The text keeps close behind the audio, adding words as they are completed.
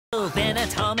We've been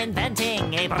at home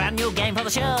inventing a brand new game for the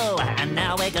show, and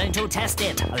now we're going to test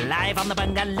it live on the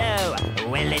Bungalow.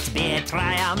 Will it be a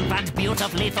triumph and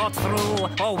beautifully thought through,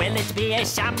 or will it be a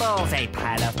shambles, a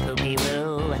pile of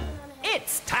poopy-woo?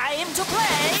 It's time to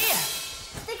play...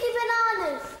 Sticky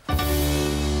bananas!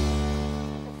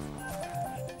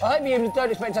 I hope you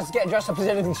don't expect us to get dressed up as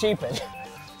anything stupid.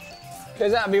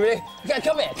 Because that would be really... Okay,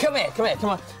 come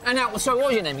on. And now, so what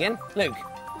was your name again? Luke.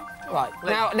 Right,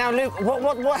 Luke. Now, Luke,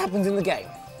 what happens in the game?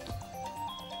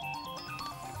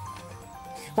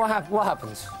 What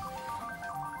happens?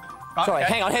 Right, Sorry,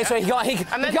 okay. hang on. So he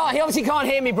obviously can't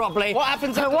hear me properly. What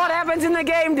happens? What happens in the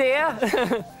game, dear?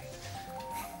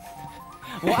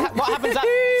 What happens?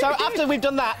 So after we've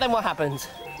done that, then what happens?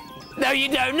 No, you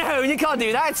don't. No, you can't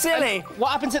do that. It's silly.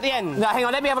 What happens at the end? No, hang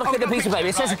on. Let me have a look at the piece of paper.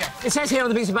 It says here on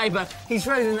the piece of paper, he's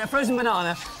frozen. A frozen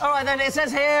banana. All right, then it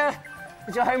says here.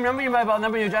 It's your home number, your mobile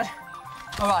number, your address.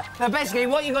 All right. Now, basically,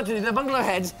 what you've got to do, the Bungalow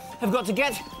heads have got to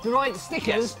get the right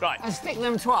stickers and stick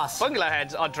them to us. Bungalow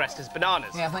heads are dressed as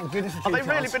bananas. Yeah, thank goodness for Are they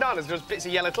really bananas? Just bits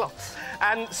of yellow cloth.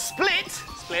 And split,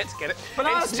 get it?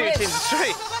 Banana into two teams of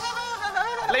three.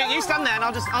 Luke, you stand there and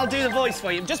I'll do the voice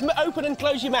for you. Just open and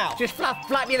close your mouth. Just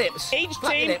flap your lips.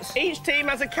 Each team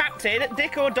has a captain,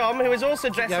 Dick or Dom, who is also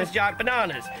dressed as giant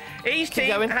bananas. Each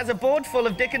team has a board full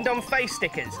of Dick and Dom face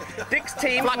stickers. Dick's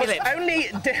team must only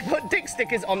put Dick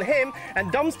stickers on him, and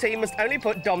Dom's team must only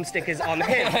put Dom stickers on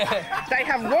him. They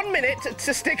have 1 minute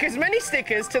to stick as many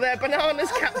stickers to their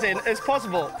bananas captain as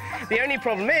possible. The only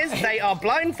problem is they are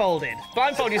blindfolded.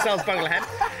 Blindfold yourselves, Bungalow head.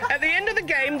 At the end of the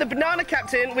game, the banana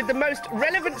captain with the most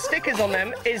relevant stickers on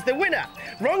them is the winner.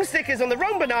 Wrong stickers on the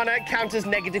wrong banana count as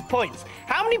negative points.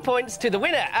 How many points to the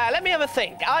winner? Let me have a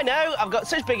think. I know, I've got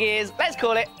such big ears. Let's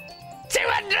call it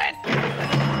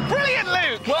 200! Brilliant,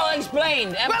 Luke! Well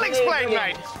explained. Well explained,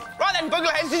 mate. Right then,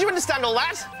 Bungalow heads, did you understand all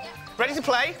that? Ready to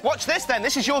play? Watch this then.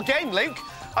 This is your game, Luke.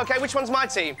 OK, which one's my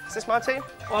team? Is this my team?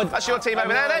 Oh, that's your team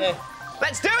over there, then.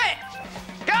 Let's do it!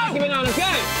 Go! Give it on,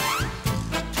 go!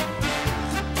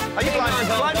 Are you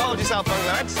blindfold yourself,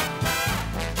 Bungalow heads?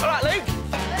 All right, Luke.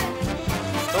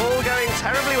 All going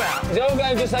terribly well. It's all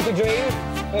going just like a dream.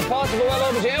 We're past the well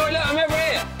overdue. Oh, look, I'm over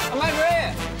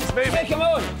here. It's moving. Stick 'em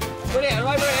on. Brilliant, I'm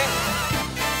over here.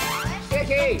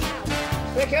 Sticky.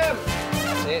 Stick 'em.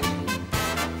 That's it.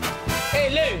 Hey,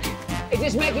 Luke, is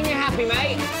this making you happy,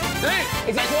 mate? Luke,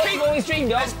 is this what you've always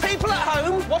dreamed of? There's people at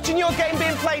home watching your game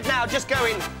being played now just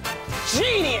going,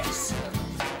 genius!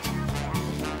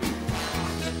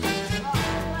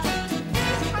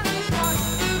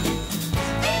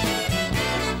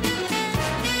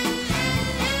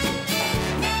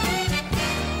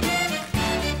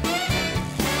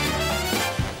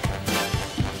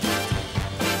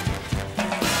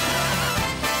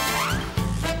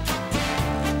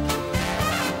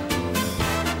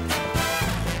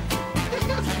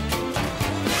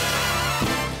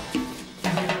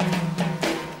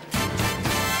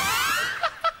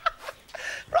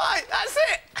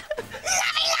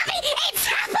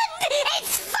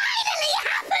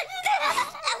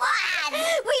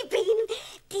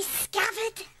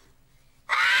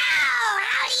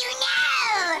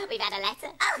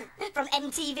 From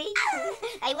MTV.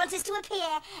 They want us to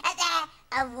appear at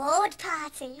their award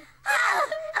party. Oh,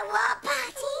 award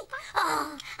party?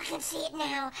 Oh, I can see it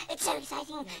now. It's so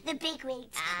exciting. The big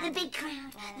wigs, the big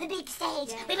crowd, the big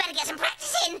stage. We better get some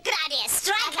practice in. Good idea.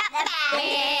 Strike up the band.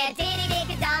 We're Diddy Dick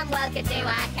and Dom. Welcome to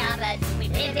our cupboard.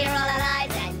 We've lived here all our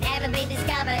lives and never been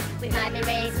discovered. We might be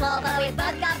really small, but we've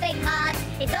both got big hearts.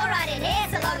 It's all right in here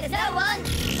so long as no one.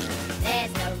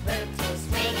 There's no room to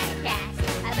swing a cat.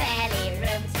 Barely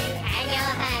room to hang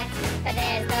your hat, but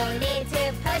there's no need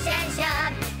to push and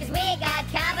shove, cause we got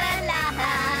covered love.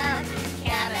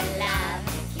 Covered love,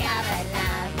 covered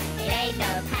love. It ain't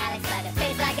no palace, but it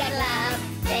fits like a glove.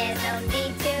 There's no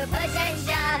need to push and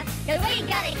shove, cause we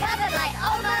got it covered like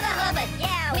old Mother Hubbard.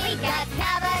 Yeah, we got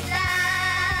covered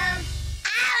love.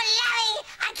 Oh, Larry,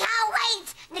 I can't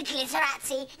wait. The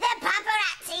glitterazzi, the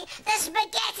paparazzi, the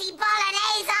spaghetti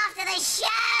bolognese after the show.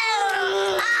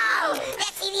 Oh,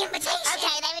 let's see the invitation.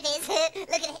 Okay, there it is.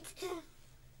 Look at it.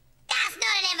 That's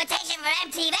not an invitation for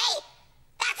MTV.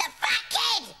 That's a fat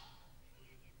kid.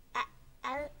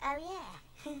 Oh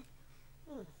yeah.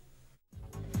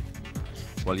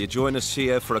 Well, you join us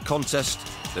here for a contest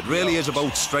that really is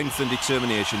about strength and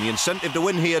determination. The incentive to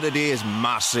win here today is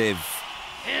massive.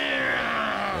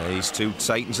 These two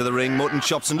titans of the ring, Mutton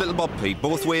Chops and Little Bob Pete,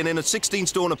 both weighing in at 16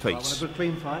 stone apiece. A good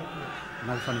clean fight,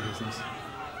 no funny business.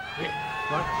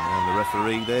 And the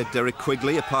referee there, Derek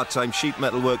Quigley, a part-time sheet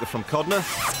metal worker from Codner,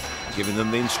 giving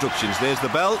them the instructions. There's the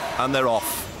bell, and they're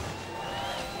off.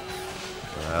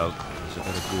 Well, There's a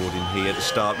bit of gourd in here to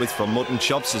start with from Mutton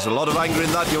Chops. There's a lot of anger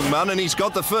in that young man, and he's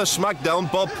got the first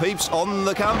smackdown. Bob Peeps on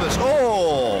the canvas.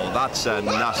 Oh, that's a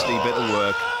nasty bit of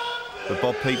work. But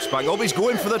Bob Peeps back up. He's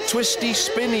going for the twisty,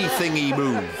 spinny thingy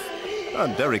move.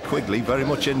 And Derek Quigley very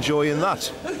much enjoying that.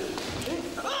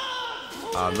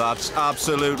 And that's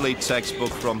absolutely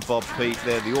textbook from Bob Peep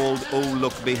there. The old, oh,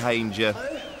 look behind you.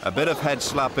 A bit of head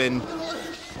slapping.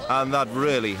 And that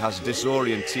really has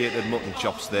disorientated Mutton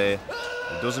Chops there.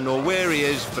 He doesn't know where he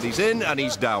is, but he's in and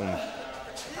he's down.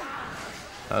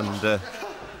 And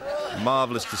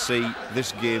marvellous to see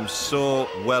this game so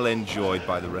well enjoyed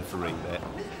by the referee there.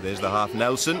 There's the half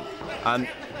Nelson, and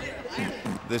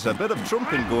there's a bit of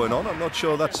trumping going on. I'm not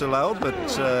sure that's allowed, but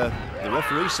the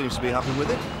referee seems to be happy with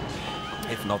it,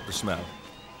 if not the smell.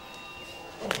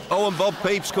 Oh, and Bob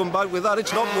Peeps come back with that.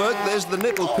 It's not worked. There's the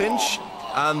nipple pinch,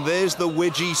 and there's the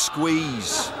widgie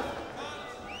squeeze.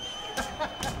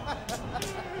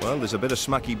 Well, there's a bit of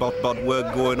smacky bot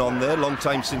work going on there. Long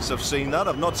time since I've seen that.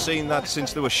 I've not seen that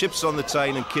since there were ships on the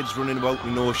Tyne and kids running about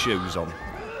with no shoes on.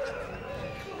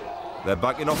 They're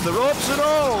backing off the ropes and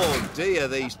oh dear,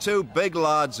 these two big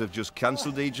lads have just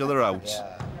cancelled each other out.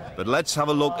 But let's have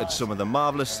a look at some of the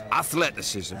marvellous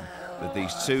athleticism that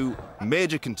these two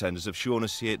major contenders have shown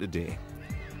us here today.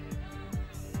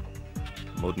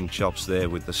 Mutton Chops there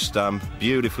with the stamp,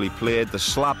 beautifully played, the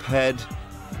slap head,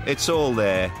 it's all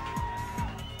there.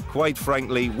 Quite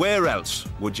frankly, where else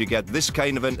would you get this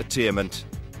kind of entertainment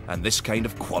and this kind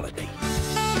of quality?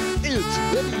 It's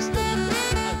ready,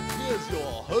 and here's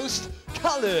your host,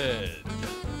 Colin.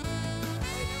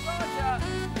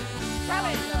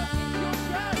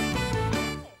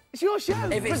 It's your show.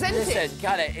 If it's, Present it. listen,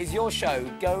 Callie, it's your show.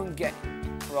 Go and get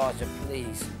Raja,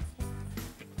 please.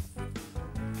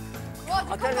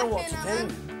 I don't know what to do.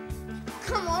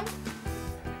 Come on.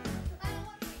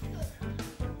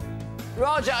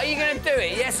 Raja, are you going to do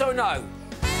it? Yes or no?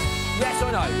 Yes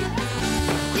or no?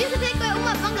 You can take all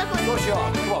my bungalow points. Of course you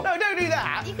are. Come on. No, don't do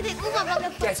that. You can take all my bungalow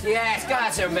points. Yes, yes, go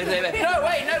at him. No,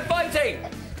 wait, no fighting.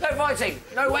 No fighting.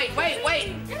 No, wait.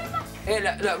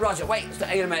 Here, look, Raja, wait.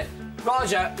 Hang on a minute.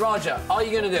 Raja, are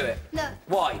you going to do it? No.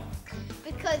 Why?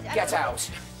 Because Get out.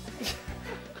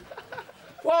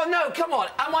 Well, no, come on.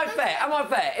 Am I fair?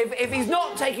 If he's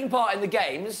not taking part in the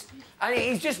games and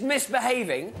he's just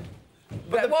misbehaving,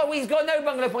 well, he's got no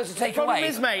bungalow points to take away. Problem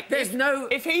is, mate, there's no...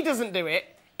 If he doesn't do it,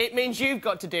 it means you've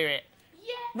got to do it.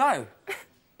 Yeah. No.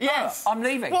 Yes. No, I'm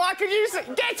leaving. Well, I could use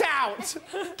it. Get out!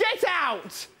 Get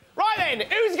out! Right then,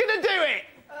 who's going to do it?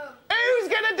 Who's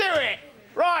going to do it?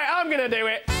 Right, I'm going to do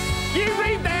it. You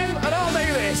read them and I'll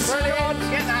do this. Brilliant. Come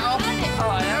on, get that off. All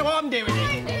right, then. No, I'm doing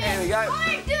it. Here we go.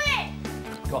 I do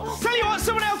it. Go on. Tell you what,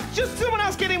 someone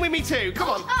else get in with me too. Come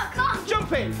on. Oh, come on.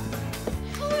 Jump in.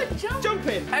 Jump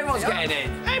in. Everyone's getting in.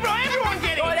 Everyone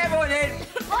get in. Right, everyone in.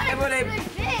 Everyone in.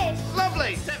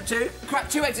 Lovely. Step 2, crack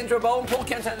 2 eggs into a bowl and pour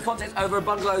the contents over a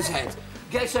bungalow's head.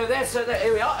 Okay, so there,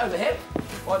 here we are, over here.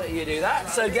 Why don't you do that?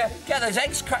 So get those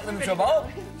eggs, crack them into a bowl.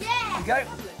 Yeah. There you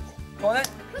go. Go on then.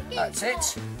 That's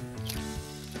it.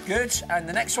 Good. And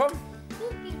the next one.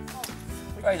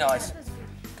 Very nice.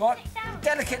 Go on.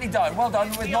 Delicately done. Well done,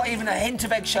 with not even a hint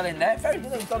of eggshell in there. Very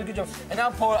good. You've done a good job. And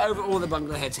now pour it over all the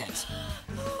bungalow heads' heads.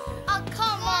 Oh,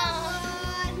 come on.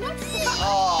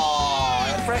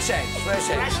 Oh, fresh egg.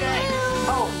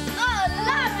 Oh. Oh,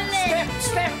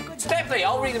 lovely. Step 3.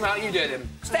 I'll read them out. You do them.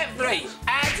 Step 3.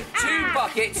 Add 2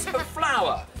 buckets of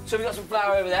flour. So we've got some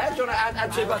flour over there. Do you want to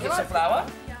add 2 buckets of flour?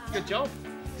 Good job.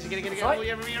 Is he going to get Right. all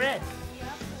over your head?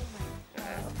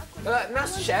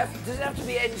 Master Chef, does it have to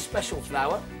be any special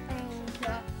flour?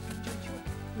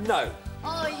 No.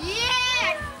 Oh,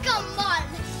 yeah. Come on.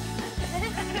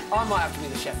 I might have to be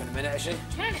the chef in a minute, actually.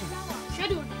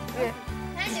 Schedule. Yeah.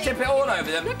 Just tip it all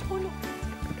over them.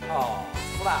 Oh,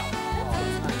 flour.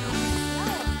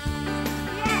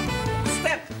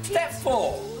 Step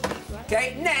 4.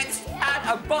 Okay, next, add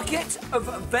a bucket of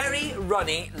very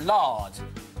runny lard.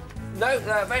 No,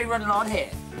 very runny lard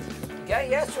here. Okay,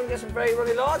 yes, we're going to get some very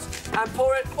runny lard and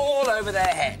pour it all over their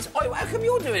heads. Oh, how come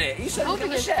you're doing it? You said you're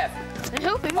the chef. I'm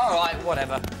helping. All right,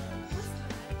 whatever.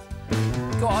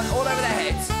 Go on, all over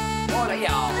their heads.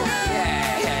 Yeah.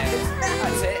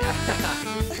 That's it.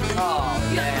 Oh,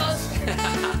 yes.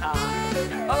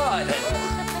 All right, then.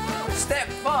 Step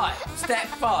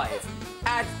 5.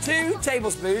 Add 2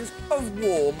 tablespoons of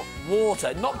warm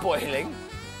water. Not boiling,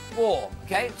 warm,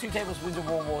 OK? 2 tablespoons of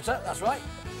warm water, that's right.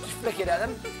 Just flick it at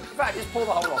them. In fact, just pour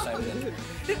the whole lot over them.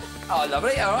 Oh,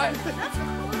 lovely, all right.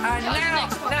 And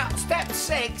now, step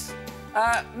 6.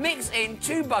 Mix in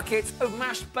 2 buckets of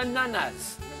mashed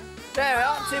bananas. There we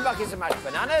are, 2 buckets of mashed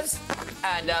bananas.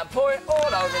 And pour it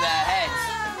all over their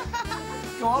heads.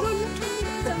 Go on. Over there.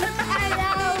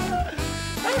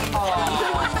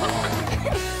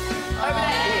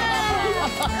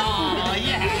 Oh,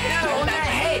 yeah. No, on their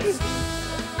heads.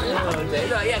 Oh, dear.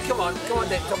 Look, yeah, come on,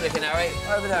 Dick, Dominic and Harry.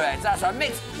 Over their heads. That's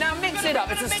right. Now mix it up.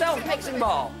 It's a self-mixing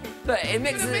bowl. Look, it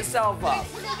mixes itself up.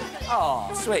 Oh,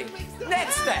 sweet.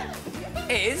 Next step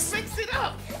is... Mix it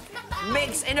up.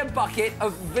 Mix in a bucket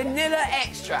of vanilla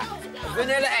extract.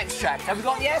 Vanilla extract. Have we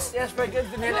got yes? Yes, very good.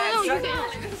 Vanilla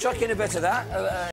extract. Chuck in a bit of that.